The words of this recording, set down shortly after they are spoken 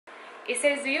It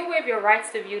says, do you waive your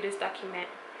rights to view this document?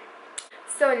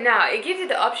 So now it gives you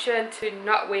the option to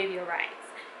not waive your rights,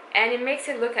 and it makes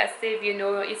it look as if you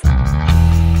know it's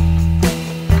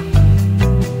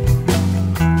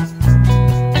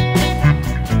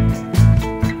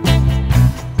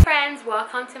friends.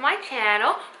 Welcome to my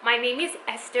channel. My name is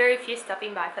Esther if you're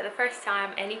stopping by for the first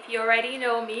time, and if you already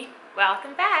know me,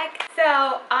 welcome back.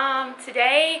 So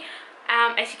today,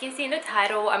 as you can see in the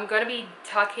title, I'm going to be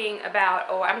talking about,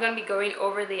 or I'm going to be going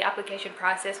over the application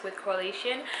process with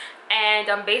Coalition.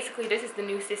 And basically this is the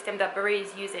new system that Berea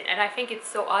is using, and I think it's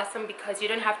so awesome because you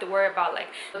don't have to worry about like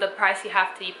the price you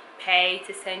have to pay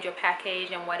to send your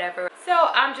package and whatever. So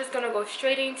I'm just gonna go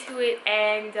straight into it,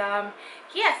 and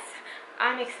yes,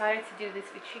 I'm excited to do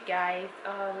this with you guys.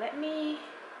 Let me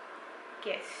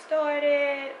get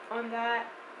started on that.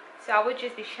 So I would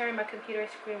just be sharing my computer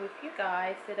screen with you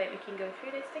guys so that we can go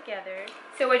through this together.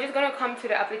 So we're just gonna come to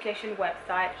the application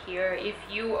website here. If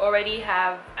you already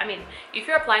have, if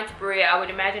you're applying to Berea, I would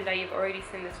imagine that you've already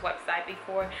seen this website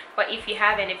before. But if you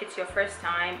haven't, if it's your first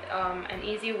time, an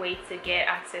easy way to get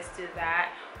access to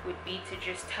that would be to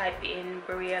just type in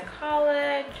Berea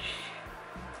College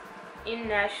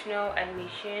international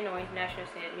admission or international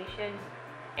student admission,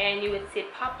 and you would see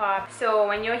it pop up. So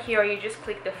when you're here, you just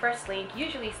click the first link.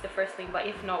 Usually it's the first link, but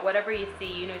if not, whatever you see,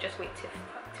 you know, just wait to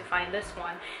find this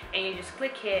one, and you just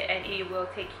click it and it will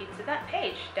take you to that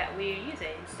page that we're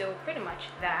using. So pretty much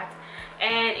that.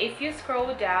 And if you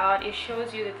scroll down, it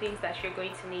shows you the things that you're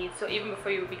going to need. So even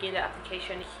before you begin the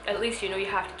application, at least you know you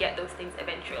have to get those things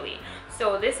eventually.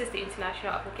 So this is the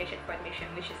international application for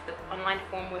admission, which is the online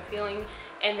form we're filling.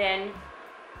 And then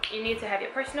you need to have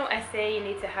your personal essay, you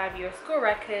need to have your school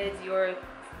records, your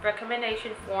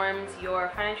recommendation forms, your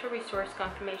financial resource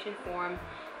confirmation form,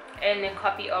 and a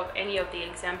copy of any of the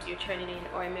exams you're turning in,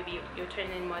 or maybe you're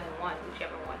turning in more than one,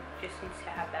 whichever one. Just needs to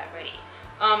have that ready.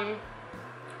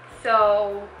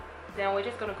 So then we're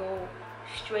just gonna go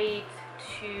straight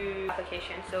to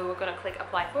application. So we're gonna click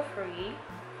apply for free.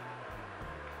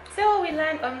 So we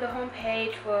land on the home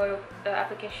page for the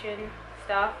application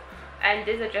stuff, and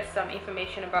these are just some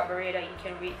information about Berea that you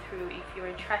can read through if you're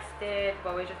interested.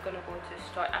 But we're just gonna go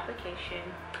to start application.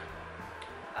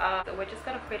 So we're just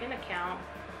gonna create an account.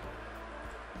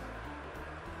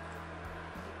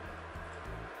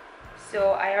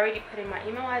 So I already put in my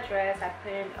email address, I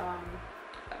put in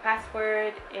a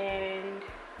password, and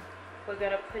we're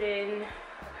gonna put in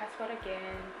a password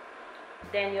again.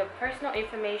 Then your personal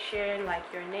information like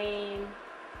your name,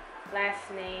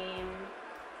 last name,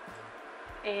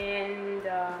 and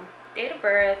date of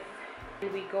birth.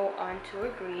 And we go on to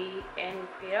agree and we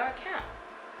create our account.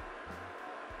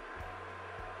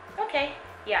 Okay,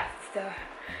 yeah, so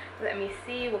let me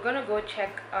see. We're gonna go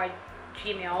check our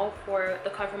Gmail for the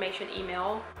confirmation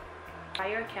email. Try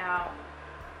your account,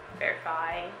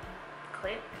 verify,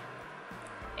 click,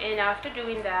 and after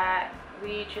doing that,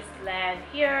 we just land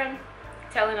here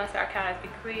telling us our account has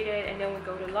been created, and then we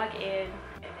go to log in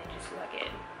and then just log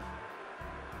in.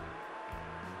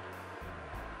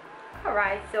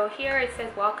 Alright, so here it says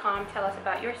welcome, tell us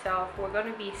about yourself. We're going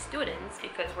to be students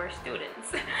because we're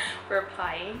students. We're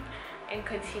applying, and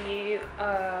continue.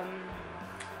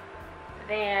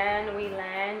 Then we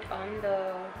land on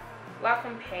the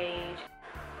welcome page.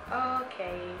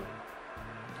 Okay,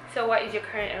 so what is your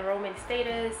current enrollment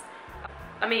status?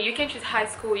 You can choose high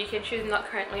school, you can choose not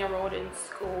currently enrolled in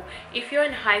school. If you're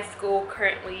in high school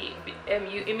currently,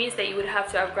 it means that you would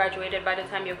have to have graduated by the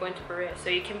time you're going to Berea. So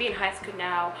you can be in high school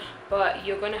now, but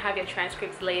you're going to have your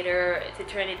transcripts later to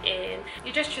turn it in.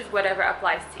 You just choose whatever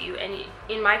applies to you. And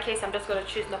in my case, I'm just going to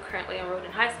choose not currently enrolled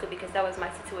in high school because that was my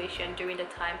situation during the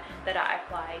time that I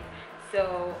applied.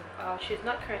 So I'll choose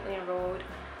not currently enrolled.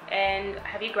 And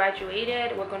have you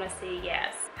graduated? We're going to say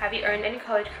yes. Have you earned any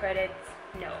college credits?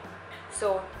 No.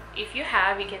 So if you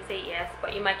have, you can say yes,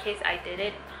 but in my case I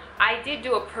didn't. I did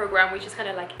do a program which is kind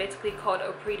of like basically called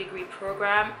a pre-degree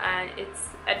program, and it's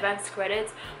advanced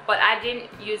credits, but I didn't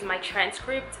use my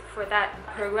transcript for that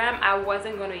program. I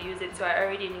wasn't going to use it, so I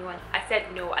already knew, and I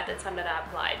said no at the time that I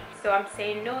applied. So I'm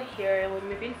saying no here. We're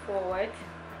moving forward.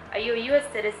 Are you a US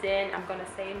citizen? I'm going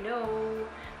to say no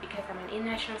because I'm an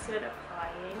international student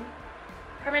applying.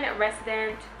 Permanent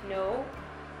resident? No.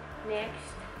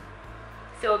 Next.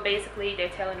 So basically they're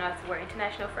telling us we're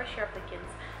international first year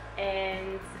applicants,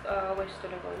 and we're just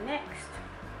gonna go next.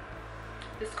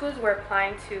 The schools we're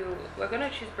applying to, we're gonna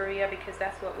choose Berea because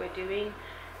that's what we're doing,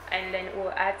 and then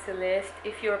we'll add to list.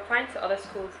 If you're applying to other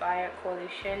schools via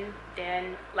Coalition,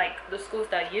 then like the schools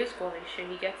that use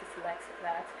Coalition, you get to select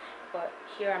that, but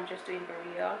here I'm just doing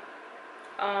Berea.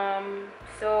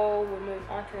 So we'll move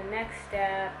on to the next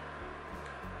step.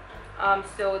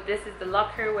 So this is the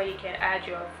locker where you can add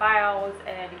your files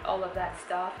and all of that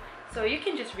stuff. So you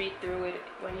can just read through it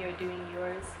when you're doing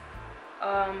yours.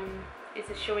 This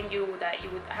is showing you that you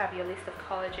would have your list of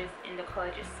colleges in the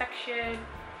colleges section,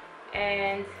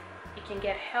 and you can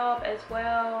get help as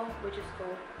well. We'll just go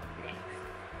next,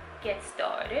 get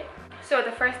started. So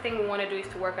the first thing we want to do is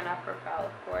to work on our profile,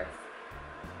 of course.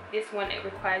 This one, it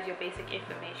requires your basic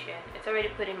information. It's already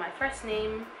put in my first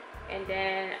name, and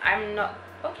then I'm not,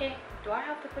 okay, do I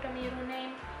have to put a middle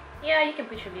name? Yeah, you can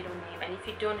put your middle name, and if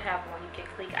you don't have one, you can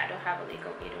click I don't have a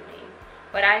legal middle name.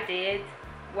 But I did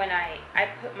when I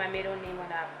put my middle name when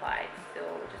I applied, so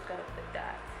just gonna put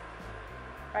that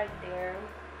right there.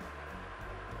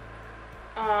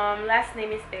 Last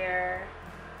name is there.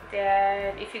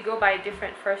 Then if you go by a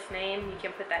different first name, you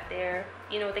can put that there.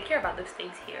 You know, they care about those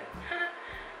things here.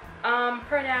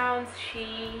 Pronouns,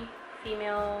 she,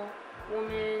 female,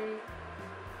 woman.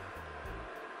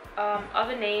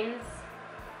 Other names,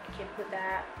 you can put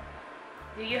that.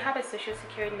 Do you have a social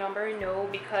security number? No,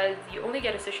 because you only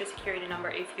get a social security number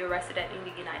if you're resident in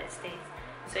the United States.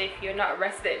 So if you're not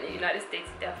resident in the United States,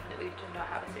 you definitely do not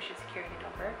have a social security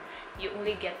number. You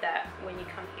only get that when you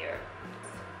come here.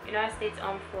 United States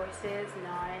Armed Forces,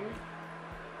 none.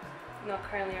 Not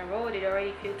currently enrolled. It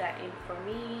already filled that in for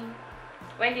me.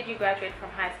 When did you graduate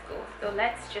from high school? So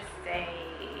let's just say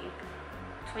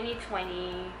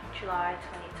 2020, July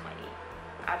 2020.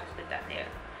 I'll just put that there.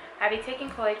 Have you taken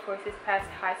college courses past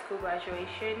high school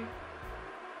graduation?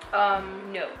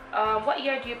 No. What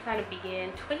year do you plan to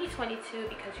begin? 2022,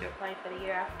 because you're applying for the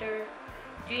year after.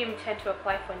 Do you intend to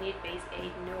apply for need-based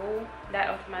aid? No. That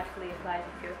automatically applies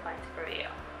if you're applying to Berea.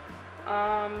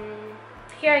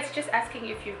 Here it's just asking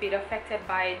if you've been affected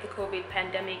by the COVID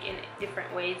pandemic in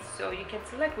different ways. So you can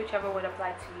select whichever would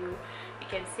apply to you. You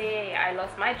can say I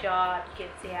lost my job. You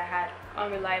can say I had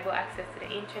unreliable access to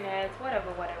the internet,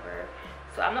 whatever.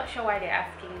 So I'm not sure why they're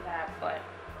asking that, but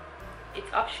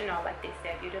it's optional, like they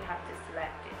said. You don't have to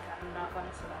select it. I'm not going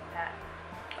to select that.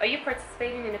 Are you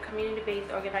participating in a community-based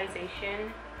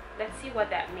organization? Let's see what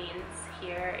that means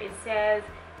here. It says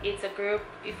it's a group,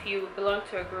 if you belong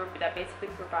to a group that basically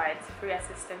provides free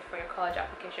assistance for your college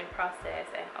application process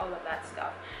and all of that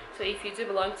stuff. So if you do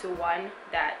belong to one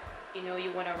that you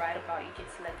want to write about, you can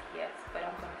select yes, but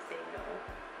I'm going to say no.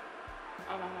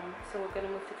 So we're going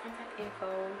to move to contact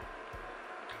info.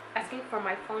 Asking for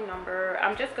my phone number.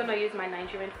 I'm just gonna use my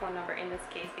Nigerian phone number in this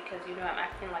case because I'm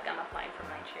acting like I'm applying from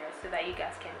Nigeria, so that you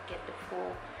guys can get the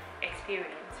full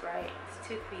experience, right? It's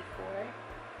 234.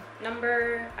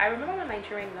 Number, I remember my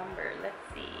Nigerian number. Let's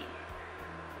see,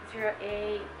 0806-120.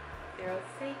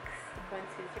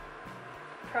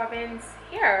 Province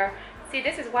here. See,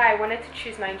 this is why I wanted to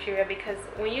choose Nigeria, because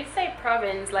when you say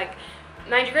province, like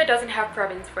Nigeria doesn't have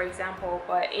province, for example,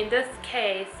 but in this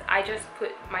case I just put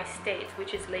my state,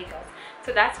 which is Lagos.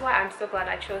 So that's why I'm so glad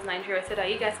I chose Nigeria, so that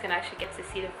you guys can actually get to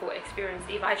see the full experience.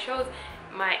 If I chose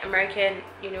my American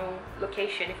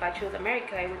location, if I chose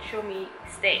America, it would show me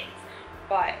states,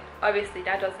 but obviously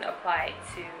that doesn't apply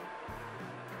to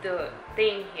the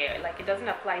thing here. Like, it doesn't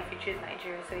apply if you choose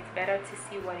Nigeria, so it's better to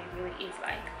see what it really is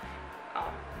like,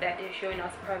 that they're showing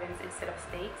us province instead of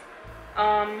state.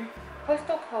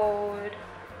 Postal code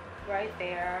right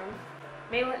there.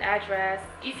 Mailing address.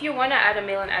 If you want to add a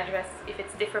mailing address, if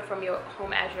it's different from your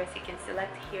home address, you can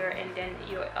select here, and then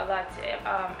you're allowed to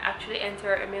actually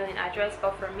enter a mailing address,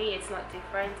 but for me it's not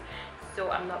different,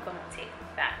 so I'm not going to take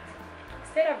that.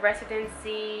 State of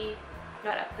residency,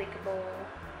 not applicable.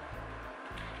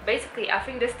 Basically, I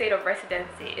think the state of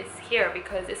residency is here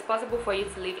because it's possible for you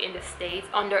to live in the States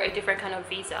under a different kind of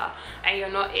visa, and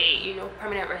you're not a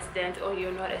permanent resident, or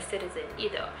you're not a citizen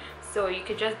either. So you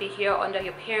could just be here under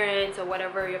your parents or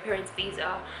whatever, your parents'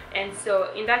 visa, and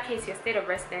so in that case your state of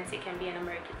residency can be an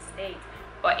American state.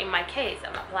 But in my case,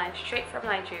 I'm applying straight from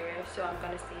Nigeria, so I'm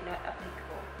going to say not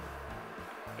applicable.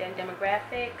 Then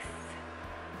demographics.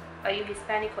 Are you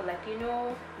Hispanic or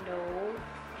Latino? No.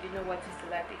 You know what to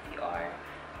select if you are.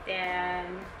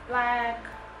 Then black.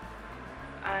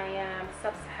 I am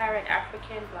sub-Saharan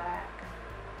African, black.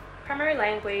 Primary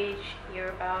language,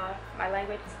 Yoruba. My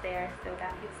language is there, so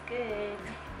that is good.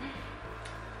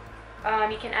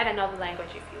 You can add another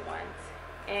language if you want.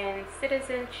 And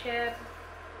citizenship.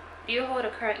 Do you hold a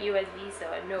current US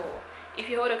visa? No. If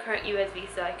you hold a current US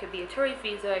visa, it could be a tourist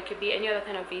visa, it could be any other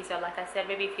kind of visa. Like I said,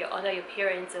 maybe if you're under your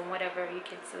parents and whatever, you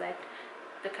can select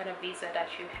the kind of visa that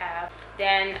you have.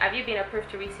 Then, have you been approved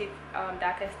to receive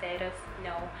DACA status?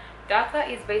 No. DACA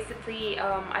is basically,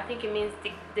 I think it means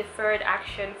deferred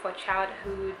action for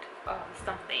childhood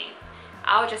something.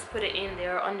 I'll just put it in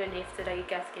there underneath so that you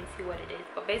guys can see what it is.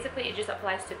 But basically it just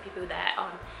applies to people that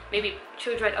maybe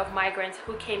children of migrants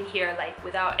who came here like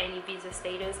without any visa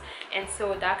status. And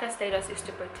so DACA status is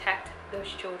to protect those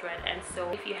children. And so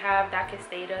if you have DACA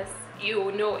status, you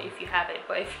will know if you have it,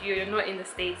 but if you're not in the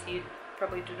States, you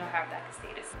probably do not have DACA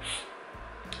status.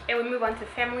 And we move on to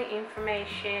family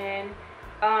information.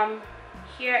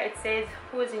 Here it says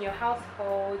who is in your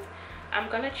household. I'm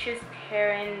gonna choose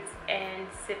parents and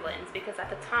siblings because at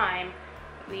the time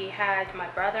we had my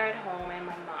brother at home and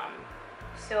my mom.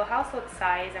 So household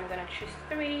size, I'm gonna choose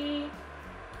 3.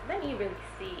 Let me really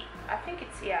see. I think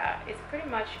it's, yeah, it's pretty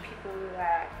much people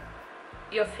that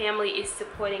your family is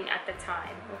supporting at the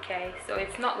time. Okay, so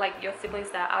it's not like your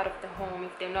siblings that are out of the home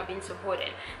if they're not being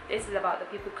supported. This is about the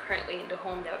people currently in the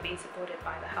home that are being supported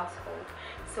by the household.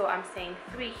 So I'm saying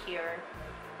 3 here.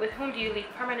 With whom do you live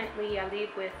permanently? I live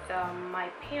with my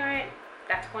parent.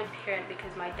 That's one parent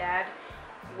because my dad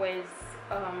was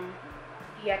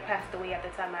he had passed away at the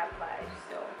time I applied.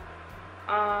 So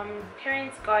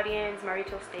parents, guardians,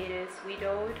 marital status,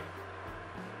 widowed.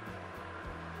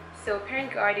 So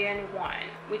parent, guardian 1,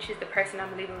 which is the person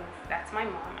I'm living with, that's my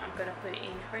mom. I'm gonna put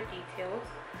in her details,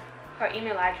 her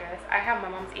email address. I have my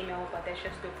mom's email, but there's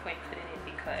just no point putting it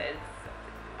because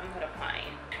I'm not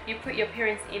applying. You put your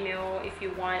parents' email if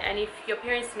you want, and if your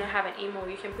parents don't have an email,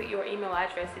 you can put your email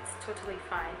address. It's totally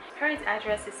fine. Parents'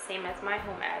 address is same as my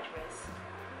home address.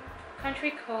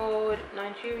 Country code,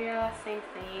 Nigeria, same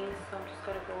thing. So I'm just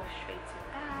gonna go straight to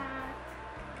that.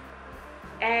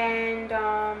 And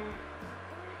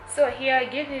so here I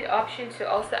give you the option to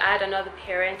also add another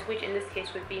parent, which in this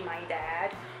case would be my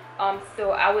dad.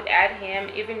 So I would add him,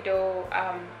 even though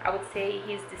I would say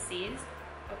he's deceased.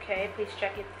 Okay, please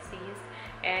check if deceased.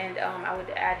 And I would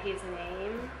add his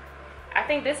name. I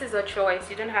think this is a choice.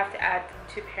 You don't have to add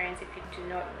 2 parents if you do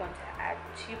not want to add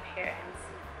 2 parents.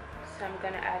 So I'm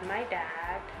gonna add my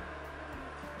dad.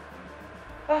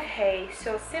 Okay,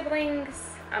 so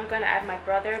siblings, I'm gonna add my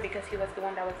brother because he was the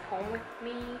one that was home with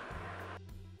me.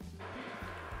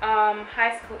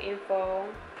 High school info.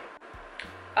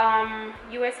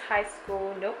 US high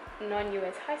school, nope,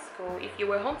 non-US high school. If you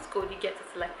were homeschooled, you get to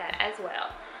select that as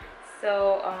well.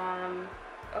 So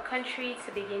a country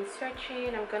to begin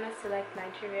searching, I'm gonna select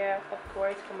Nigeria, of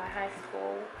course, for my high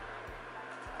school.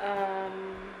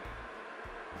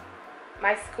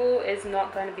 My school is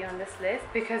not going to be on this list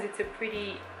because it's a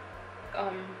pretty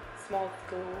small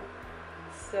school.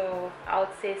 So I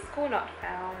would say school not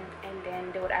found, and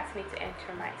then they would ask me to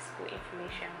enter my school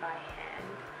information by hand.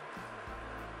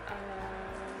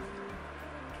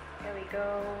 There we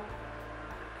go.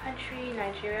 Country,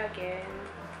 Nigeria again.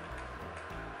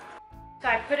 So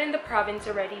I put in the province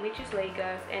already, which is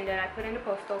Lagos, and then I put in the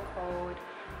postal code.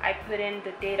 I put in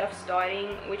the date of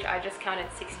starting, which I just counted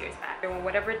 6 years back. Or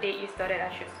whatever date you started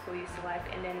at your school, you select,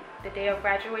 and then the day of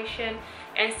graduation.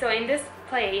 And so in this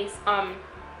place,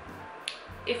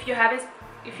 if you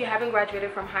haven't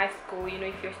graduated from high school, you know,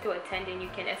 if you're still attending, you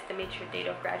can estimate your date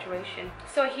of graduation.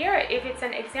 So here, if it's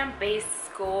an exam-based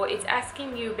school, it's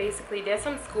asking you basically, there's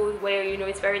some schools where, you know,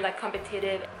 it's very like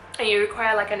competitive and you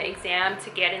require like an exam to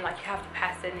get in, like you have to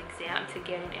pass an exam to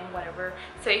get in and whatever.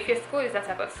 So if your school is that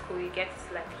type of school, you get to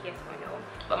select yes or no.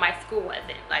 But my school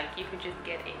wasn't. Like, you can just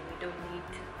get in, you don't need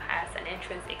to pass an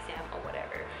entrance exam or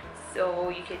whatever. So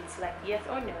you can select yes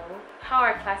or no. How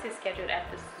are classes scheduled at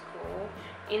the school?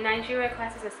 In Nigeria,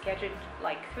 classes are scheduled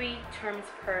like 3 terms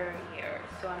per year.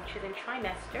 So I'm choosing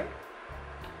trimester.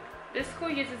 The school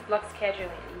uses block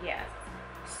scheduling, yes.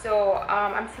 So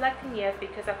I'm selecting yes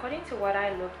because according to what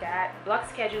I looked at, block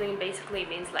scheduling basically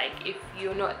means like if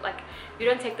you're not like, you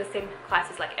don't take the same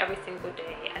classes like every single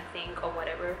day, I think, or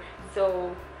whatever.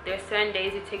 So there's certain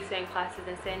days you take certain classes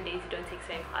and certain days you don't take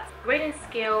certain classes. Grading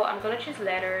scale, I'm gonna choose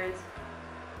letters.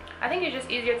 I think it's just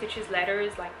easier to choose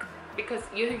letters, like, because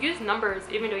you use numbers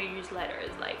even though you use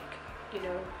letters, like, you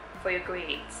know, for your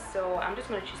grades. So I'm just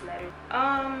gonna choose letters.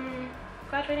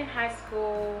 Graduating high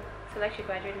school, select your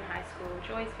graduating high school,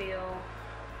 Joyceville,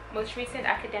 most recent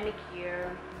academic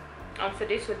year. So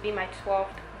this would be my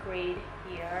 12th grade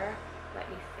year. Let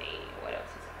me see what else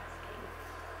is asking.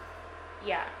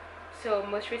 Yeah, so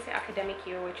most recent academic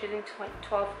year, which is in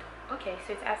 12th. Okay,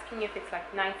 so it's asking if it's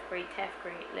like 9th grade, 10th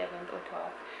grade, 11th or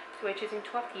 12th. So which is in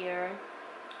 12th year.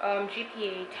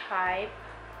 GPA type,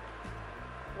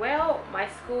 well, my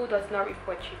school does not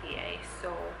report GPA,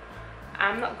 so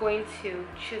I'm not going to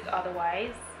choose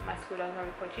otherwise. My school does not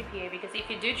report GPA, because if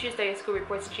you do choose that your school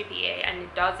reports GPA and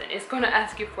it doesn't, it's going to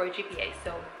ask you for a GPA,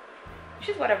 so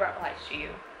choose whatever applies to you.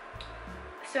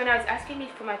 So now it's asking me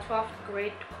for my 12th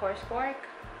grade coursework.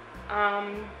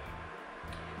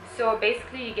 So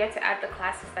basically you get to add the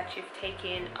classes that you've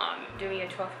taken during your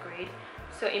 12th grade.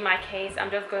 So in my case, I'm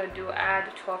just going to do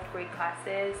add 12th grade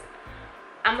classes.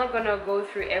 I'm not going to go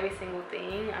through every single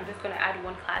thing. I'm just going to add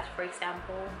one class, for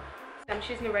example. So I'm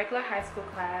choosing a regular high school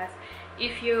class.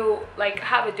 If you like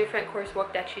have a different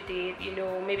coursework that you did, you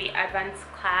know, maybe advanced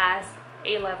class,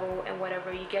 A-level and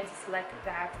whatever, you get to select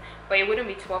that. But it wouldn't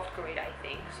be 12th grade, I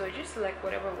think. So just select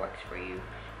whatever works for you.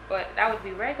 But that would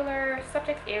be regular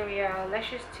subject area. Let's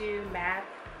just do math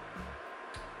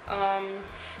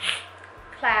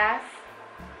class.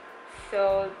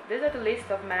 So these are the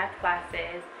list of math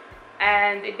classes,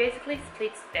 and it basically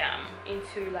splits them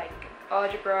into like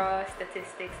algebra,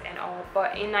 statistics and all.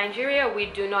 But in Nigeria we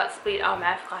do not split our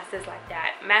math classes like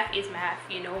that. Math is math,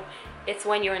 you know. It's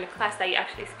when you're in a class that you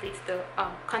actually split the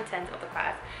content of the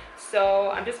class. So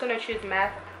I'm just going to choose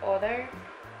math order,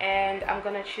 and I'm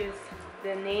going to choose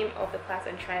the name of the class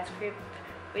and transcript,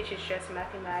 which is just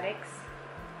mathematics.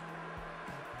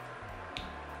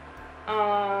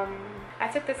 I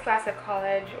took this class at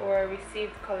college or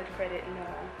received college credit,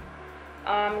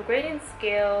 no. Grading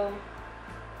scale,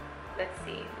 let's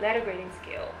see, letter grading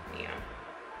scale, yeah.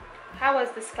 How was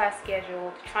this class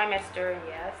scheduled? Trimester,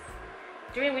 yes.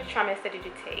 During which trimester did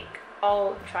you take?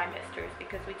 All trimesters,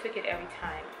 because we took it every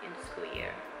time in the school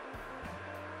year.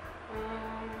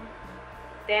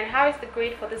 Then how is the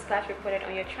grade for this class reported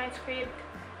on your transcript?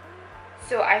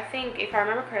 So I think, if I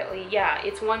remember correctly, yeah,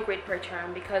 it's 1 grade per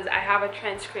term, because I have a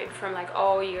transcript from like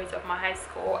all years of my high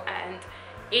school, and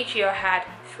each year had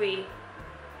 3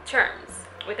 terms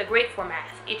with a grade for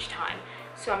math each time.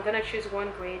 So I'm gonna choose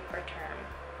 1 grade per term.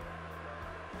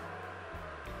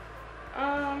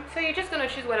 So you're just gonna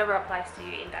choose whatever applies to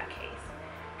you in that case.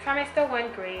 Trimester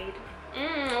 1 grade.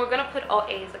 We're gonna put all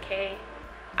A's, okay?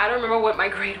 I don't remember what my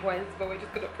grade was, but we're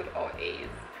just gonna put all A's.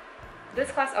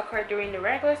 This class occurred during the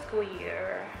regular school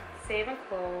year. Save and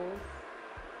close.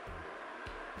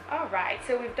 Alright,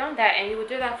 so we've done that, and you will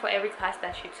do that for every class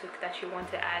that you took that you want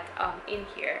to add in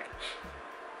here.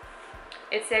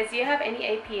 It says, do you have any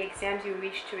AP exams you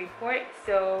wish to report?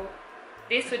 So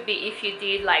this would be if you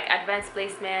did like advanced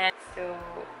placement. So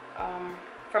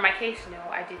for my case, no,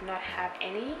 I did not have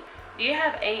any. Do you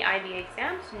have any IB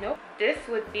exams? Nope. This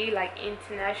would be like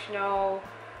international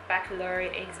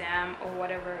baccalaureate exam or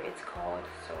whatever it's called.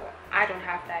 So I don't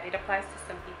have that. It applies to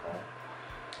some people.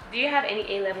 Do you have any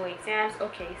A-level exams?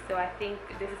 Okay, so I think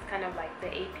this is kind of like the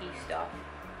AP stuff.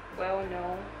 Well,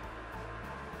 no.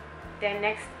 Then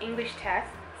next, English test.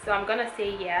 So I'm gonna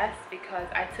say yes because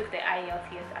I took the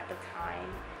IELTS at the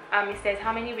time. It says,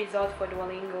 how many results for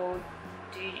Duolingo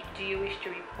do you wish to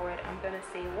report? I'm gonna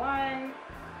say 1.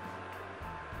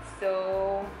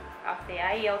 So I'll say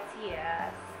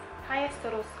IELTS. Highest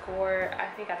total score, I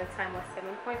think at the time, was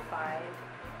 7.5.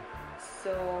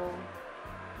 So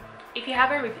if you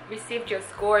haven't received your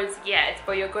scores yet,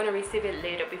 but you're going to receive it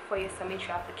later before you submit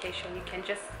your application, you can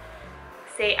just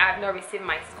say I've not received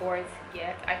my scores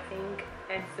yet, I think,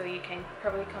 and so you can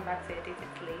probably come back to edit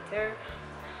it later.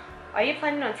 Are you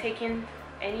planning on taking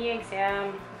any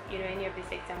exam, you know, any of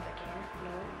these exams again?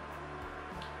 No.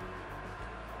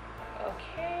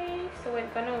 Okay, so we're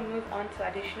gonna move on to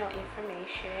additional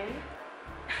information.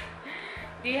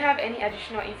 Do you have any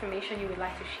additional information you would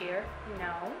like to share?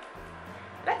 No.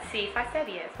 Let's see, if I said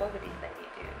yes, what would it let me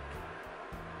do?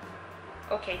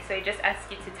 Okay, so it just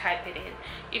asks you to type it in.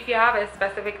 If you have a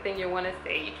specific thing you want to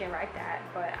say, you can write that,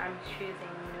 but I'm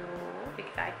choosing no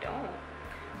because I don't.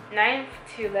 9th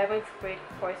to 11th grade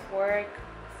coursework.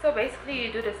 So basically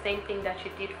you do the same thing that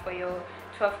you did for your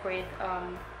 12th grade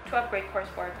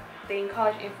coursework. The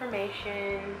college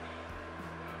information.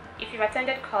 If you've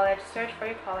attended college, search for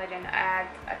your college and add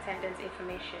attendance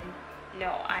information.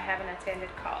 No, I haven't attended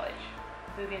college.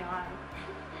 Moving on.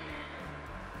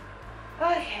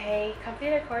 Okay,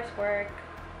 completed coursework.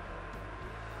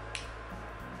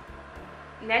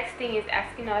 Next thing is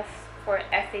asking us for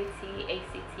SAT,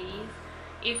 ACTs.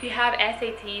 If you have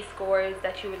SAT scores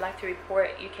that you would like to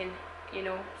report, you can, you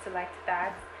know, select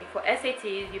that. For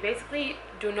SATs, you basically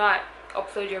do not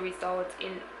upload your results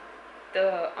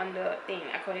on the thing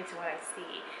according to what I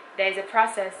see. There's a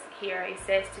process here. It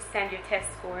says to send your test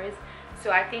scores.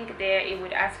 So I think there it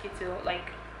would ask you to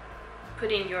like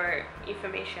put in your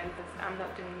information, because I'm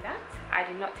not doing that. I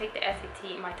did not take the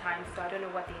SAT in my time, so I don't know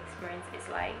what the experience is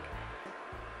like.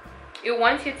 It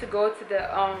wants you to go to the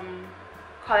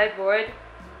college board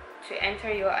to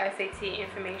enter your SAT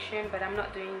information, but I'm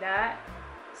not doing that.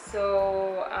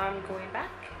 So I'm going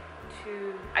back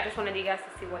to, I just wanted you guys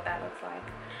to see what that looks like.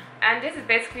 And this is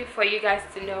basically for you guys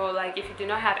to know, like, if you do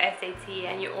not have SAT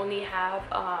and you only have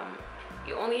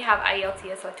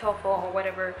IELTS or TOEFL or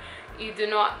whatever, you do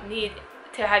not need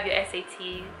to have your SAT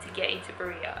to get into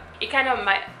Berea. It kind of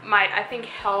might I think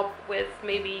help with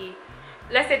maybe,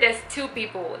 let's say there's two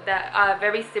people that are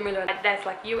very similar, that's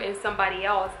like you and somebody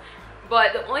else,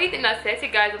 but the only thing that sets you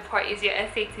guys apart is your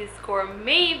SAT score.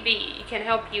 Maybe it can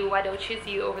help you why they'll choose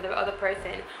you over the other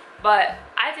person, but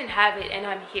I didn't have it and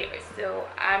I'm here, so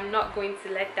I'm not going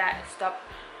to let that stop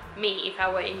me if I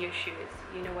were in your shoes.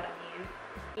 You know what I mean?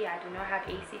 Yeah, I do not have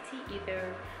ACT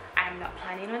either. I'm not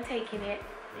planning on taking it.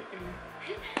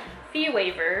 Fee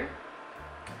waiver.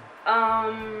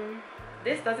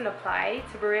 This doesn't apply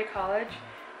to Berea College,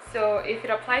 so if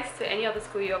it applies to any other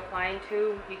school you're applying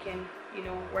to, you can, you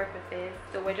know, work with this.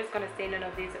 So we're just gonna say none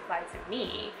of these apply to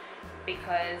me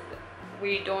because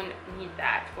we don't need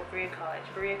that for Berea College.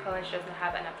 Berea College doesn't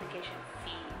have an application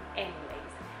fee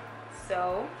anyways.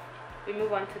 So we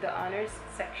move on to the honors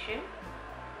section.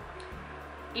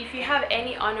 If you have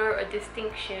any honor or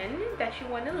distinction that you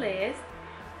want to list,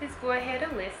 please go ahead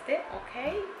and list it,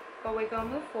 okay? But we're gonna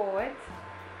move forward.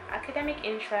 Academic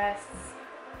interests.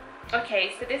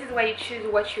 Okay, so this is where you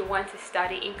choose what you want to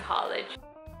study in college.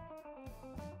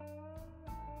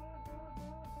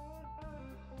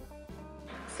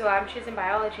 So I'm choosing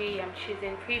biology, I'm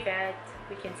choosing pre-vet,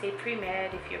 we can say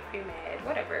pre-med if you're pre-med,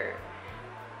 whatever.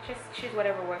 Just choose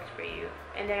whatever works for you.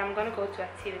 And then I'm gonna go to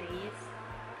activities.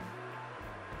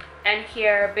 And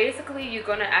here, basically, you're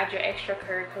gonna add your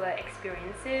extracurricular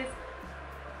experiences.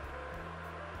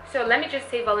 So let me just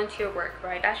say volunteer work,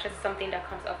 right? That's just something that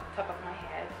comes off the top of my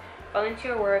head.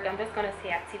 Volunteer work, I'm just gonna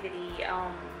say activity.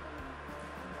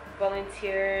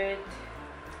 Volunteered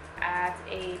at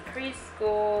a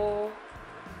preschool.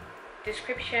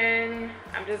 Description,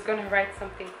 I'm just gonna write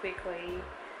something quickly.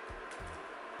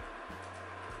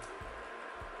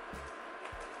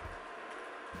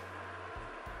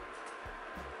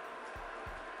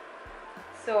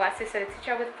 So assisted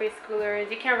teacher with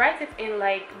preschoolers. You can write it in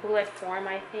like bullet form,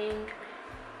 I think.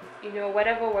 You know,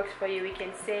 whatever works for you. We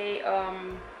can say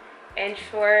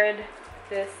ensured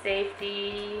the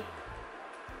safety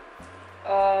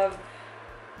of,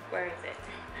 where is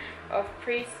it, of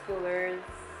preschoolers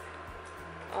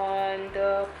on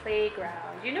the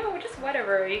playground. You know, just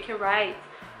whatever you can write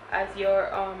as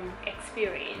your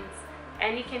experience.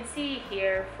 And you can see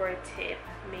here for a tip,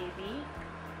 maybe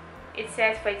it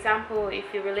says, for example, if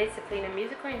you relate to playing a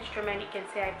musical instrument, you can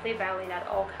say I play violin at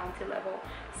all county level.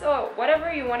 So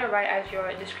whatever you want to write as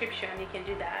your description, you can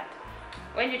do that.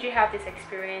 When did you have this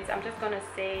experience? I'm just gonna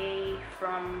say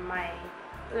from my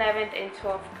 11th and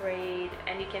 12th grade,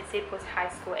 and you can say post high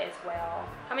school as well.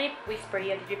 How many weeks per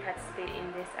year did you participate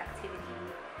in this activity?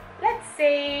 Let's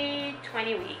say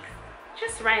 20 weeks.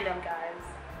 Just random, guys.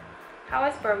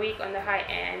 Hours per week on the high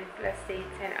end, let's say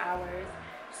 10 hours.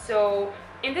 So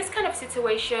in this kind of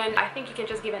situation, I think you can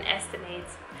just give an estimate,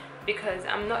 because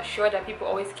I'm not sure that people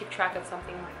always keep track of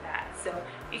something like that. So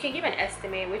you can give an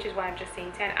estimate, which is why I'm just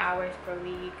saying 10 hours per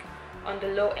week. On the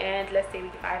low end, let's say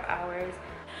 5 hours.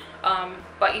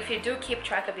 But if you do keep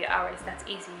track of your hours, that's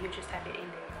easy. You just type it in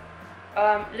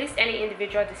there. List any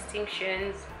individual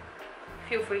distinctions.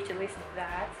 Feel free to list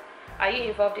that. Are you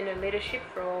involved in a leadership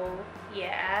role?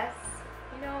 Yes.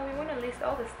 You know, we want to list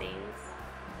all these things.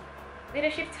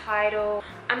 Leadership title.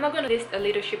 I'm not going to list a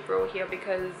leadership role here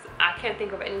because I can't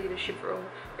think of any leadership role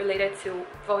related to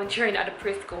volunteering at a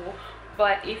preschool.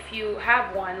 But if you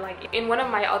have one, like in one of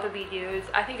my other videos,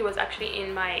 I think it was actually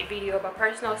in my video about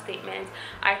personal statements,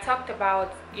 I talked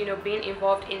about, you know, being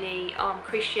involved in a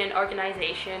Christian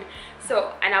organization.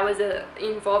 So, and I was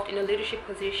involved in a leadership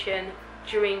position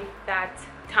during that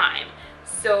time.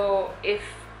 So if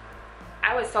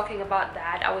I was talking about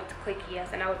that, I would click yes,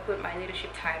 and I would put my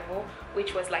leadership title,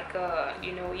 which was like a,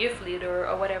 you know, youth leader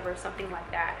or whatever, something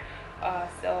like that.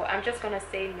 So I'm just gonna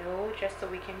say no, just so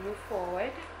we can move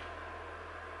forward.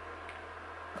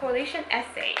 Coalition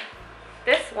essay.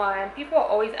 This one, people are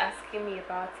always asking me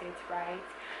about it, right?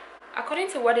 According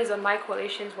to what is on my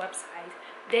coalition's website,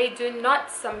 they do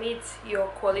not submit your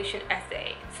coalition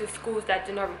essay to schools that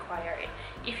do not require it.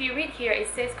 If you read here, it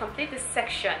says complete this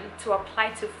section to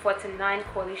apply to 49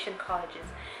 coalition colleges.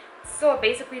 So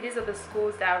basically, these are the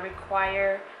schools that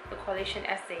require the coalition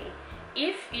essay.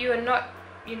 If you are not,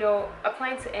 you know,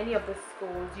 applying to any of the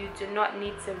schools, you do not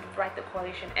need to write the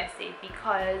coalition essay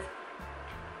because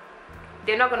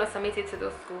they're not going to submit it to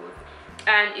those schools.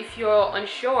 And if you're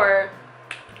unsure,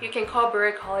 you can call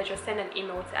Berea College or send an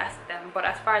email to ask them. But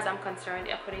as far as I'm concerned,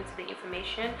 according to the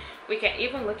information, we can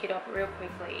even look it up real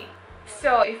quickly.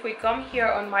 So if we come here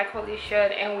on my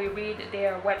coalition and we read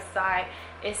their website,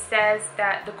 it says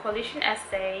that the coalition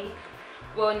essay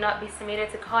will not be submitted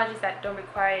to colleges that don't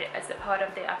require it as a part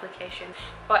of their application.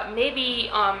 But maybe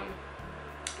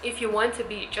if you want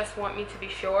me to be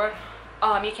sure,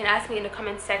 you can ask me in the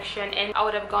comment section, and I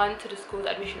would have gone to the school's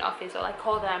admission office or like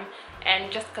call them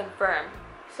and just confirm.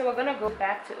 So we're gonna go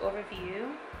back to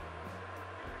overview,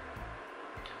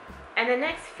 and the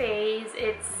next phase,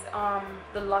 it's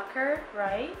the locker,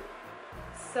 right?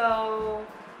 So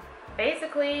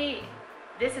basically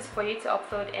this is for you to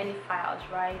upload any files,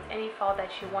 right? Any file that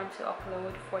you want to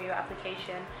upload for your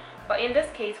application. But in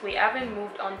this case, we haven't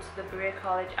moved on to the Berea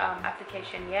College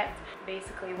application yet.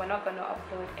 Basically, we're not going to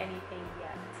upload anything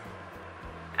yet.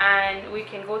 And we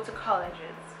can go to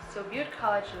colleges. So build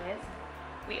college list.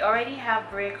 We already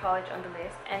have Berea College on the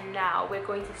list, and now we're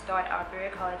going to start our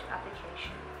Berea College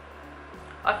application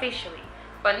officially.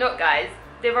 But no, guys,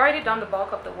 they've already done the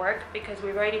bulk of the work because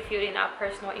we've already filled in our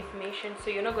personal information,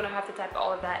 so you're not going to have to type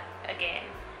all of that again.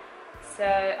 So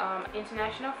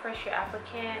international first year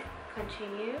applicant,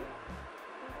 continue.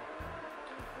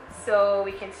 So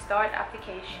we can start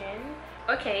application.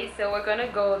 Okay, so we're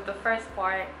gonna go the first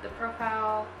part, the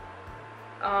profile.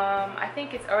 I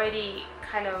think it's already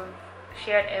kind of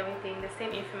shared everything, the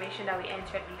same information that we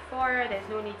entered before. There's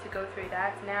no need to go through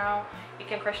that now. You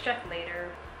can cross-check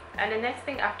later. And the next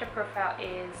thing after profile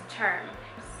is term.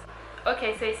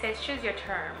 Okay, so it says choose your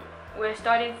term. We're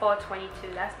starting fall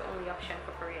 22. That's the only option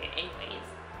for Berea anyways.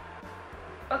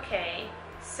 Okay,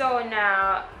 so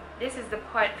now this is the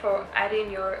part for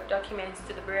adding your documents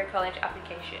to the Berea College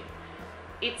application.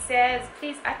 It says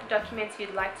please add the documents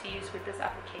you'd like to use with this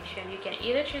application. You can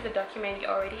either choose a document you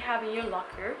already have in your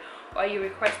locker, or you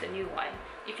request a new one.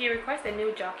 If you request a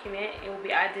new document, it will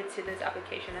be added to this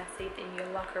application and saved in your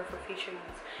locker for future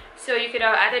use. So you could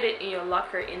have added it in your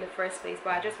locker in the first place,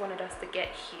 but I just wanted us to get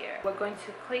here. We're going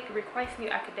to click request new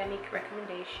academic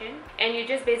recommendation, and you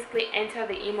just basically enter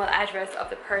the email address of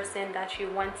the person that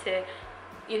you want to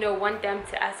want them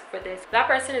to ask for this. That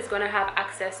person is going to have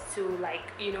access to,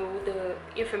 like, the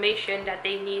information that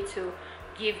they need to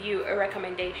give you a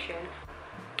recommendation.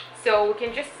 So we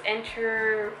can just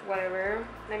enter whatever.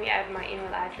 Let me add my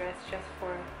email address just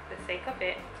for the sake of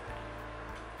it,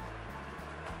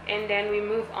 and then we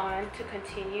move on to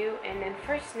continue. And then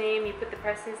first name, you put the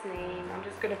person's name. I'm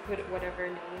just gonna put whatever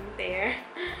name there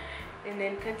and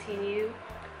then continue.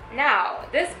 Now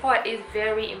this part is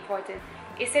very important.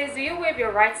 It says, do you waive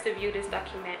your rights to view this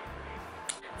document?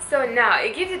 So now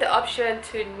it gives you the option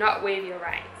to not waive your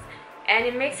rights, and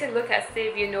it makes it look as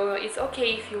if it's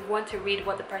okay if you want to read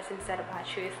what the person said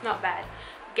about you. It's not bad,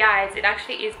 guys. It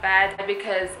actually is bad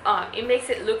because it makes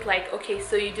it look like, okay,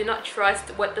 so you do not trust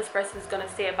what this person is gonna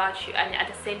say about you, and at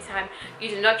the same time you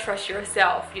do not trust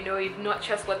yourself. You do not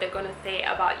trust what they're gonna say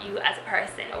about you as a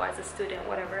person or as a student,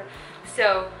 whatever.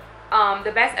 So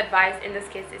the best advice in this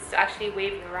case is to actually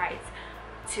waive your rights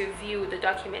to view the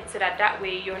document, so that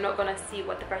way you're not gonna see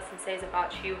what the person says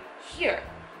about you here.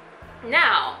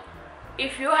 Now,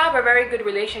 if you have a very good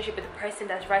relationship with the person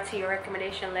that's writing your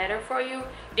recommendation letter for you,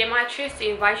 they might choose to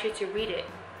invite you to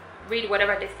read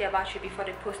whatever they say about you before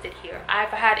they post it here. I've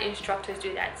had instructors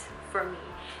do that for me.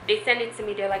 They send it to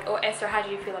me. They're like, oh Esther, how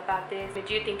do you feel about this?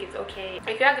 Do you think it's okay?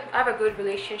 If you have a good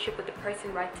relationship with the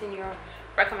person writing your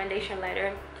recommendation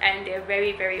letter, and they're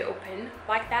very, very open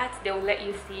like that, they will let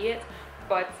you see it.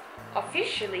 But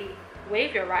officially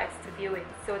waive your rights to view it,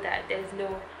 so that there's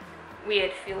no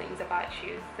weird feelings about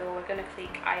you. So we're gonna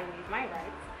click I waive my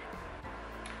rights.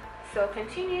 So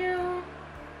continue,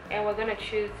 and we're gonna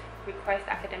choose request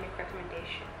academic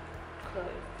recommendation, close.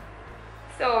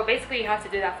 So basically you have to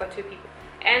do that for 2 people.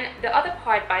 And the other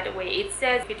part, by the way, it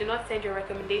says if you do not send your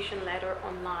recommendation letter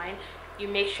online, you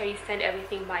make sure you send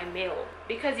everything by mail,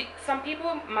 because some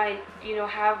people might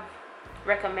have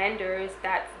recommenders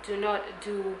that do not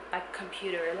do like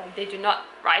computer, like they do not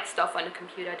write stuff on the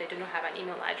computer, they do not have an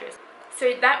email address.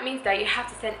 So that means that you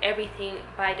have to send everything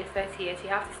by the 30th. You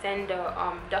have to send the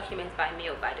documents by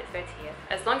mail by the 30th.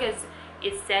 As long as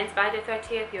it's sent by the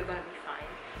 30th, you're gonna be fine.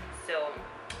 So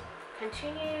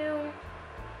continue.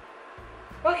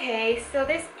 Okay, so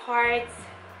this part,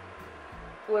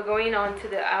 we're going on to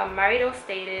the marital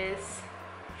status,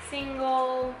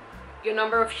 single, your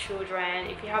number of children.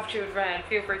 If you have children,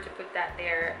 feel free to put that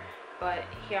there, but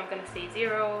here I'm gonna say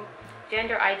 0.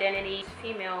 Gender identity,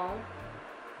 female.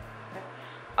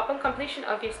 Upon completion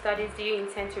of your studies, do you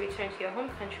intend to return to your home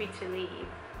country to leave?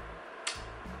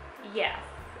 Yes,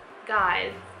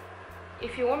 guys,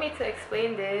 if you want me to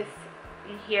explain this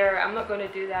here, I'm not going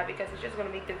to do that because it's just going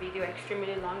to make the video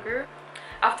extremely longer.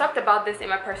 I've talked about this in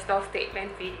my personal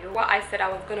statement video, what I said I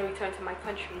was going to return to my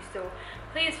country. So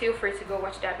please feel free to go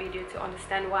watch that video to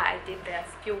understand why I did this.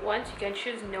 If you want, you can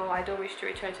choose no, I don't wish to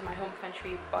return to my home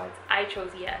country, but I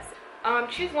chose yes.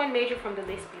 Choose one major from the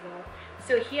list below.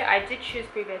 So here I did choose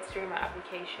privets during my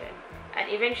application,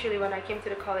 and eventually when I came to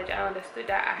the college I understood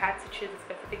that I had to choose a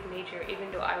specific major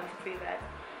even though I was privet.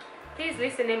 Please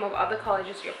list the name of other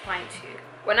colleges you're applying to.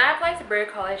 When I applied to Berea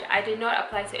College, I did not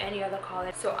apply to any other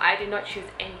college, so I did not choose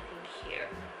anything here.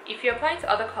 If you're applying to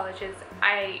other colleges,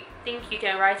 I think you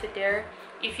can write it there.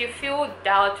 If you feel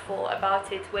doubtful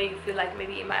about it, where you feel like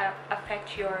maybe it might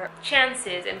affect your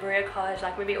chances in Berea College,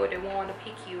 like maybe they won't want to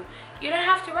pick you, you don't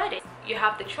have to write it. You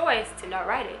have the choice to not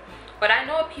write it. But I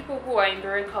know people who are in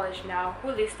Berea College now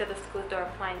who listed the schools they're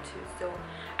applying to, so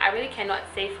I really cannot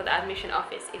say for the admission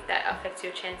office if that affects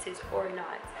your chances or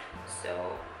not.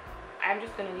 So I'm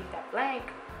just gonna leave that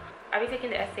blank. Are we taking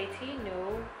the SAT?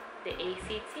 No. The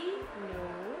ACT?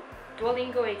 No.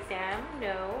 Duolingo exam?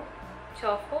 No.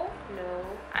 TOEFL? No.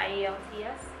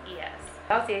 IELTS? Yes.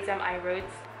 That was the exam I wrote.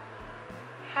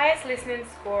 Highest listening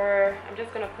score, I'm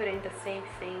just gonna put in the same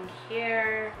thing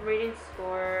here. Reading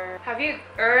score. Have you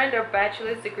earned a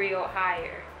bachelor's degree or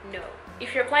higher? No.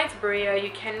 If you're applying to Berea,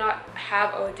 you cannot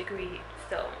have a degree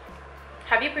still.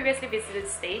 Have you previously visited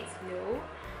states? No.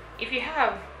 If you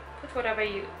have, put whatever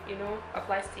you know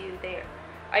applies to you there.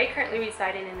 Are you currently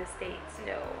residing in the states?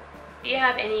 No. Do you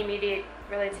have any immediate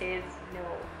relatives?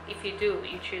 No. If you do,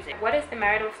 you choose it. What is the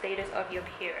marital status of your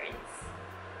parents?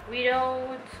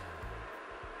 Widowed.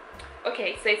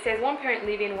 Okay, so it says one parent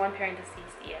living, one parent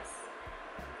deceased. Yes.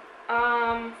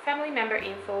 Family member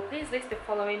info. Please list the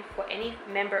following for any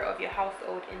member of your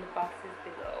household in the boxes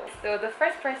below. So the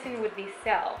first person would be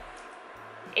self.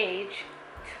 Age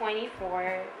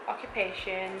 24.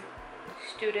 Occupation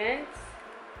students.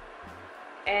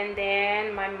 And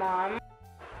then my mom.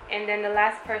 And then the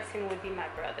last person would be my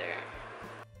brother.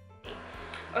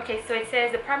 Okay, so it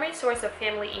says the primary source of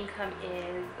family income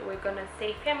is, we're gonna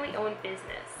say family owned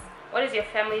business. What is your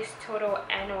family's total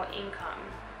annual income?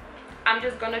 I'm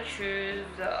just gonna choose,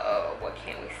 what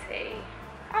can we say?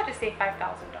 I'll just say $5,000.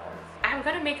 I'm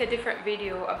gonna make a different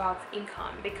video about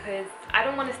income because I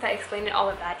don't want to start explaining all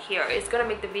of that here. It's gonna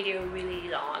make the video really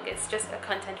long. It's just a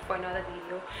content for another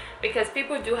video because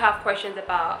people do have questions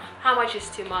about how much is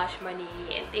too much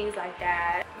money and things like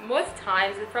that. Most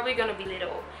times it's probably gonna be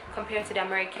little compared to the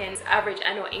Americans' average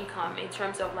annual income in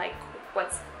terms of like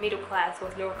what's middle class,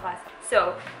 what's lower class.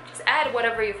 So just add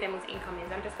whatever your family's income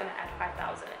is. I'm just gonna add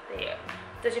 5,000 there.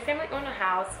 Does your family own a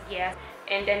house? Yes.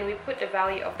 And then we put the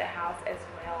value of the house as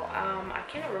well. I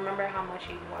cannot remember how much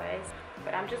it was,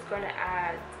 but I'm just gonna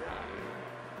add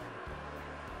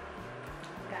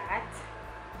that.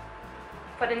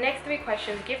 For the next 3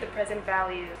 questions, give the present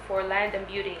value for land and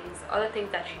buildings, other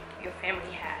things that your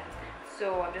family has.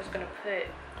 So I'm just gonna put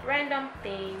random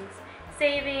things.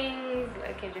 Savings,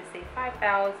 I can just say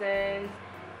 5,000.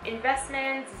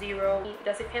 Investments, 0.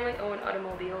 Does your family own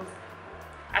automobiles?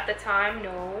 At the time,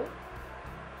 no.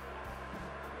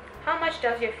 How much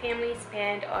does your family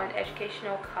spend on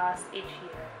educational costs each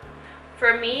year?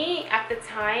 For me, at the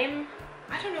time,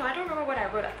 I don't remember what I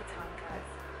wrote at the time, guys.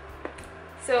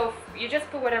 So you just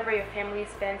put whatever your family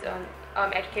spends on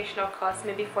educational costs,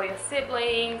 maybe for your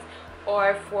siblings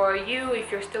or for you if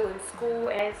you're still in school.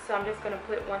 And so I'm just gonna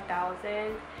put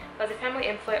 1,000. Does the family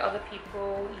employ other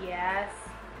people? Yes.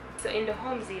 So in the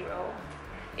home, 0.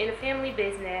 In the family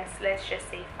business, let's just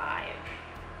say 5.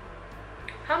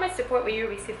 How much support will you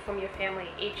receive from your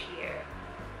family each year?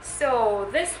 So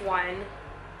this one,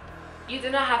 you do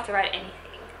not have to write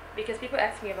anything because people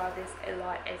ask me about this a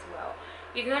lot as well.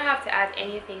 You do not have to add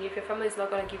anything if your family is not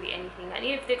going to give you anything. And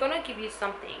if they're going to give you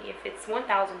something, if it's $1,000,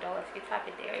 you type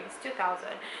it there. If it's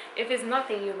 2,000, if it's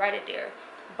nothing, you write it there.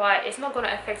 But it's not going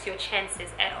to affect your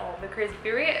chances at all because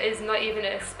Berea is not even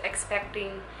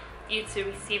expecting you to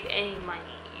receive any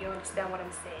money. You understand what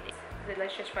I'm saying? So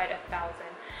let's just write 1,000.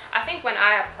 I think when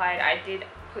I applied, I did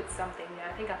put something there.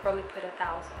 I think I probably put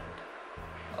 1,000.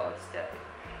 Oh, so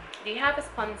do you have a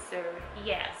sponsor?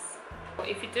 Yes.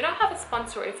 If you do not have a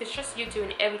sponsor, if it's just you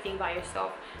doing everything by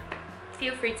yourself,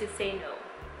 feel free to say no.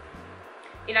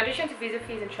 In addition to visa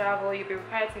fees and travel, you'll be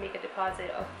required to make a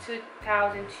deposit of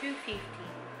 $2,250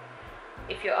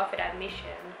 if you're offered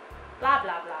admission. Blah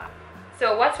blah blah.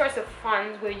 So what source of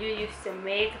funds will you use to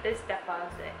make this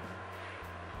deposit?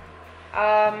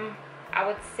 I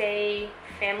would say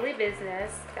family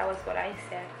business. That was what I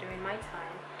said during my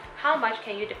time. How much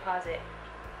can you deposit?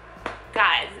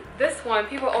 Guys, this one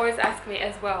people always ask me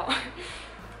as well.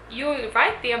 You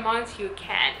write the amount you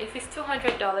can. If it's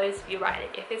 $200, you write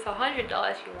it. If it's $100,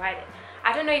 you write it.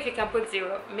 I don't know if you can put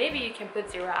 0. Maybe you can put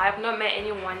 0. I have not met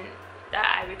anyone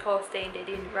that I recall saying they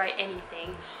didn't write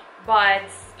anything. But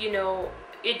you know,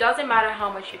 it doesn't matter how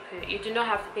much you put. You do not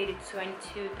have to pay the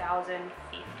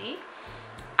 $22,050.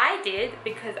 I did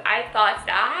because I thought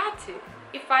that I had to.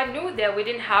 If I knew that we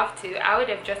didn't have to, I would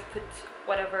have just put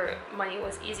whatever money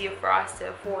was easier for us to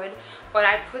afford, but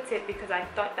I put it because I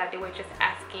thought that they were just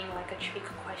asking like a trick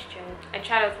question and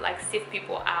try to like sift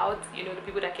people out. You know, the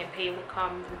people that can pay will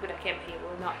come, the people that can't pay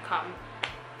will not come.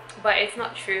 But it's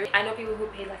not true. I know people who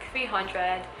pay like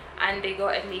 300 and they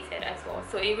got admitted as well,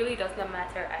 so it really does not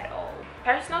matter at all.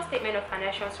 Personal statement of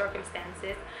financial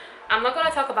circumstances. I'm not going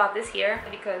to talk about this here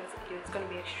because it's going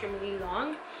to be extremely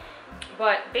long,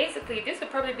 but basically this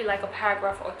would probably be like a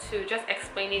paragraph or two just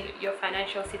explaining your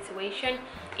financial situation.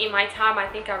 In my time, I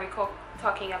think I recall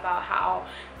talking about how,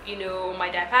 you know, my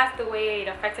dad passed away, it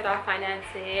affected our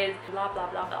finances, blah blah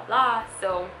blah blah blah.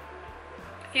 So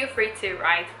feel free to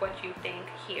write what you think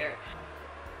here.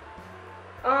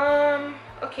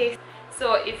 Okay,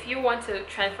 so if you want to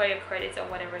transfer your credits or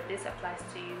whatever, this applies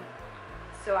to you.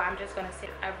 So I'm just gonna say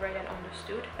I've read and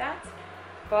understood that,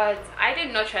 but I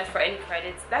did not transfer any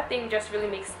credits. That thing just really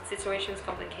makes situations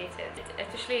complicated,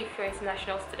 especially if you're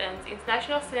international students.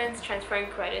 International students transferring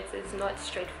credits is not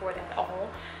straightforward at all.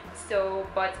 So,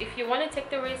 but if you want to take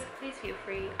the risk, please feel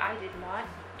free. I did not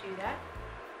do that.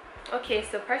 Okay,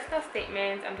 so personal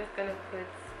statements, I'm just gonna put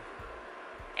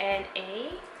an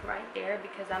A right there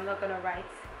because I'm not gonna write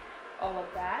all of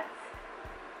that.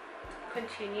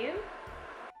 Continue.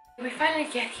 We finally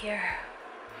get here.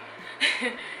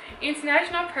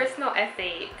 International personal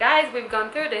essay. Guys, we've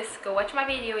gone through this. Go watch my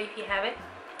video if you haven't.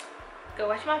 Go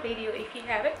watch my video if you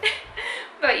haven't.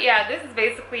 But yeah, this is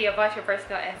basically about your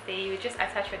personal essay. You just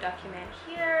attach your document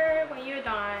here when you're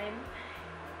done.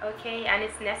 Okay, and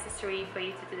it's necessary for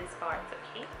you to do this part.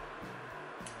 Okay,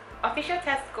 official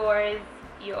test scores.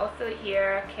 You also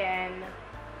here can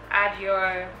add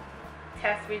your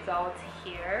test results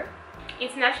here.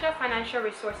 International financial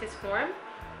resources form.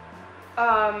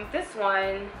 This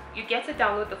one, you get to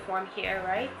download the form here,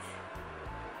 right?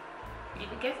 You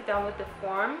get to download the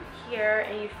form here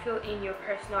and you fill in your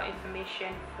personal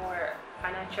information for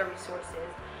financial resources.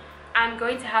 I'm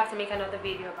going to have to make another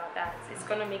video about that. It's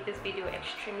gonna make this video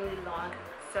extremely long.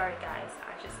 Sorry guys,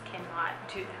 I just cannot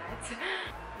do that.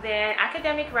 Then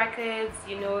academic records,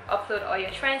 you know, upload all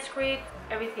your transcripts,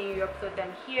 everything, you upload them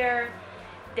here.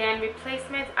 Then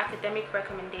replacement academic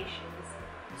recommendations.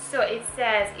 So it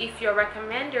says if your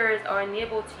recommenders are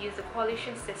unable to use the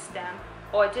coalition system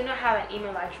or do not have an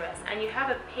email address and you have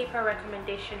a paper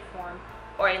recommendation form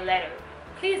or a letter,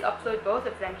 please upload both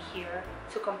of them here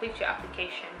to complete your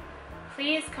application.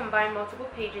 Please combine multiple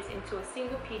pages into a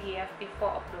single PDF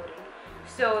before uploading.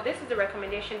 So this is the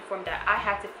recommendation form that I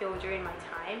had to fill during my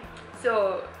time.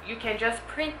 So you can just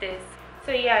print this.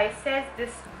 So yeah, it says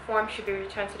this form should be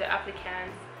returned to the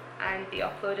applicants and be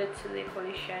uploaded to the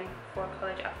coalition for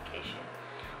college application.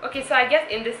 Okay, so I guess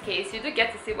in this case, you do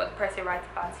get to see what the person writes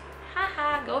about you.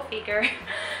 Haha, go figure.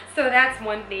 So that's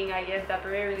one thing I guess that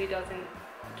Berea really doesn't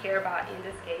care about in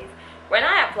this case. When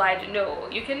I applied, no,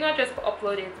 you cannot just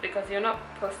upload it because you're not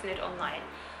posting it online.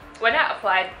 When I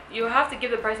applied, you have to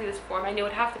give the person this form and they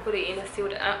would have to put it in a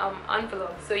sealed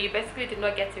envelope. So you basically did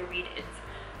not get to read it,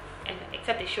 and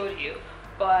except they showed you.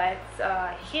 But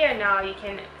here now you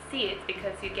can see it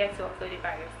because you get to upload it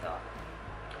by yourself.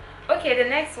 Okay, the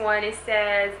next one, it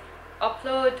says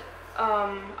upload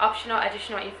optional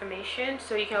additional information.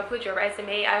 So you can upload your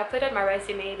resume. I uploaded my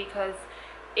resume because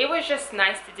it was just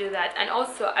nice to do that, and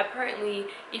also apparently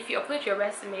if you upload your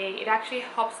resume, it actually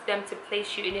helps them to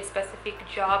place you in a specific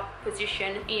job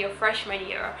position in your freshman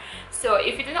year. So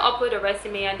if you didn't upload a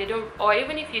resume and they don't, or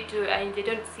even if you do and they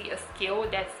don't see a skill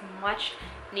that's much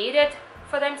needed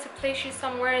for them to place you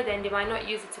somewhere, then they might not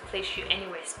use it to place you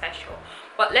anywhere special.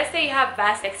 But let's say you have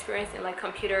vast experience in like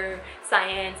computer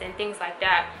science and things like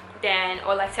that, then,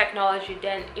 or like technology,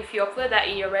 then if you upload that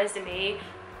in your resume,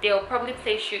 they'll probably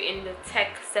place you in the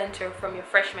tech center from your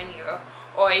freshman year.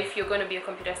 Or if you're going to be a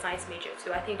computer science major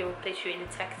too, I think they will place you in the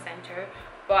tech center.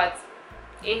 But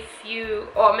if you,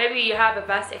 or maybe you have a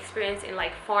vast experience in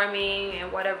like farming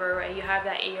and whatever, and you have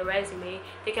that in your resume,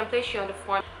 they can place you on the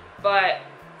farm. But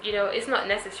you know, it's not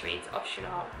necessary, it's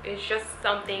optional. It's just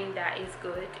something that is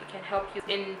good. It can help you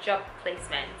in job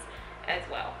placements as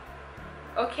well.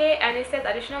 Okay, and it says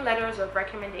additional letters of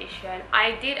recommendation.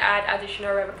 I did add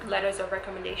additional letters of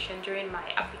recommendation during my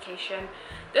application.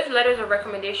 Those letters of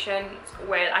recommendation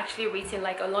were actually written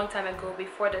like a long time ago,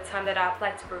 before the time that I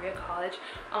applied to Berea College.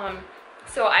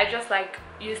 So I just like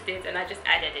used it and I just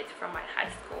added it from my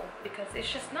high school because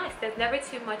it's just nice. There's never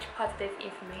too much positive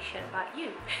information about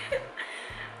you.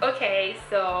 Okay,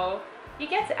 so you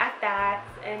get to add that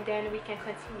and then we can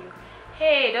continue.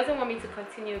 Hey, it doesn't want me to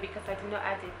continue because I did not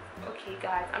add it. Okay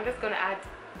guys, I'm just gonna add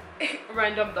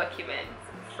random documents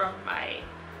from my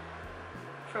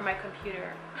from my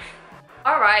computer.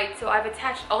 Alright, so I've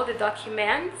attached all the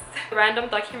documents, random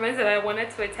documents that I wanted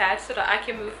to attach so that I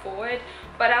can move forward.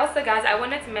 But also guys, I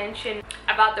wanted to mention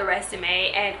about the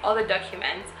resume and all the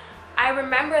documents. I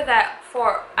remember that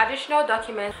for additional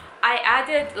documents, I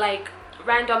added like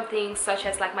random things such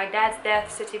as like my dad's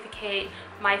death certificate,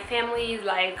 my family's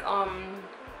like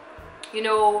you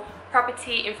know,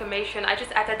 property information. I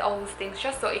just added all those things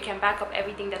just so it can back up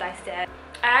everything that I said.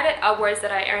 I added awards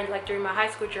that I earned like during my high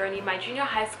school journey, my junior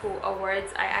high school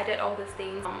awards. I added all those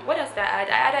things. What else did I add?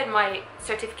 I added my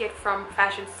certificate from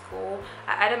fashion school.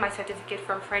 I added my certificate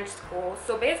from French school.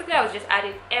 So basically I was just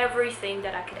adding everything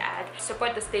that I could add to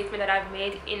support the statement that I've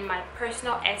made in my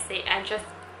personal essay and just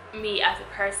me as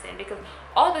a person, because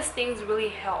all these things really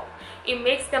help. It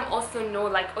makes them also know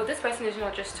like, oh, this person is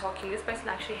not just talking, this person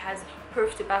actually has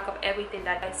proof to back up everything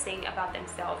that they're saying about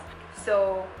themselves.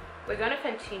 So we're going to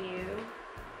continue.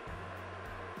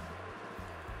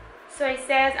 So it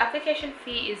says application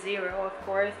fee is 0, of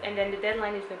course, and then the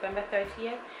deadline is November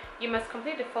 30th. You must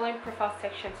complete the following profile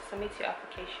section to submit your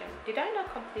application. Did I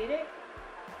not complete it?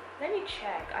 Let me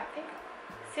check. I think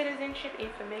citizenship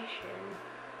information.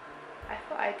 I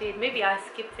thought I did. Maybe I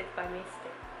skipped it by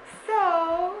mistake.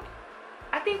 So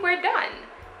I think we're done.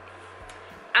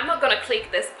 I'm not gonna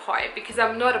click this part because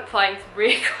I'm not applying to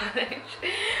Berea College.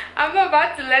 I'm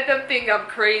about to let them think I'm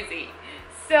crazy.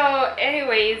 So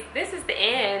anyways, this is the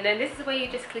end, and this is where you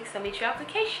just click submit your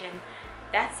application.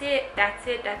 That's it. That's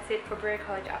it for Berea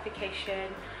College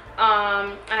application.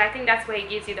 And I think that's where it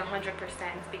gives you the 100%,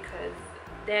 because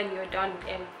then you're done with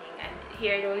everything. And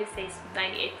here it only says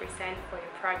 98% for your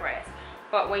progress,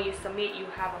 but when you submit you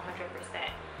have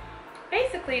 100%.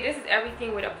 Basically this is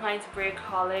everything with applying to Berea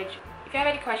College. If you have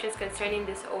any questions concerning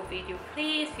this whole video,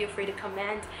 please feel free to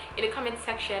comment in the comment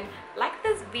section. Like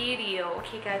this video,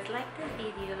 okay guys, like this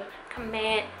video,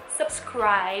 comment,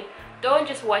 subscribe. Don't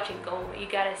just watch and go, you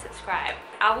gotta subscribe.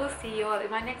 I will see you all in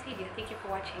my next video. Thank you for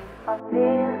watching.